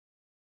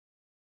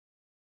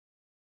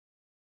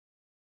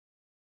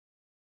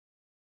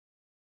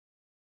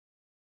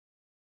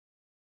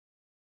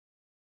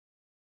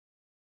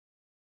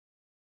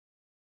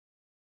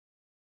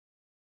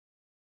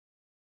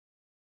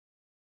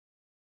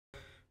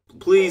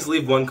please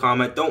leave one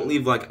comment. Don't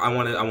leave like I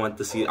want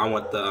to see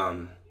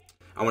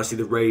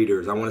the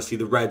Raiders. I want to see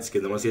the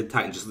Redskins. I want to see the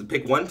Titans. Just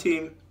pick one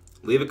team.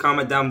 Leave a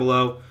comment down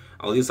below.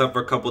 I'll leave this up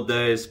for a couple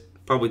days,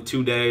 probably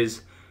 2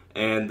 days,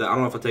 and I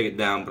don't know if I'll take it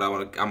down,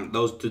 but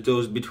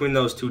those between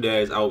those 2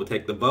 days, I will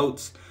take the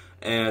votes,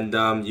 and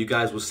you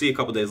guys will see a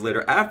couple days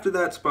later. After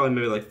that, it's probably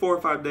maybe like 4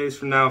 or 5 days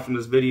from now from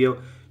this video.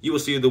 You will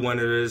see who the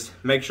winner is.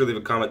 Make sure to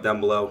leave a comment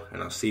down below,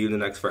 and I'll see you in the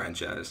next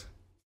franchise.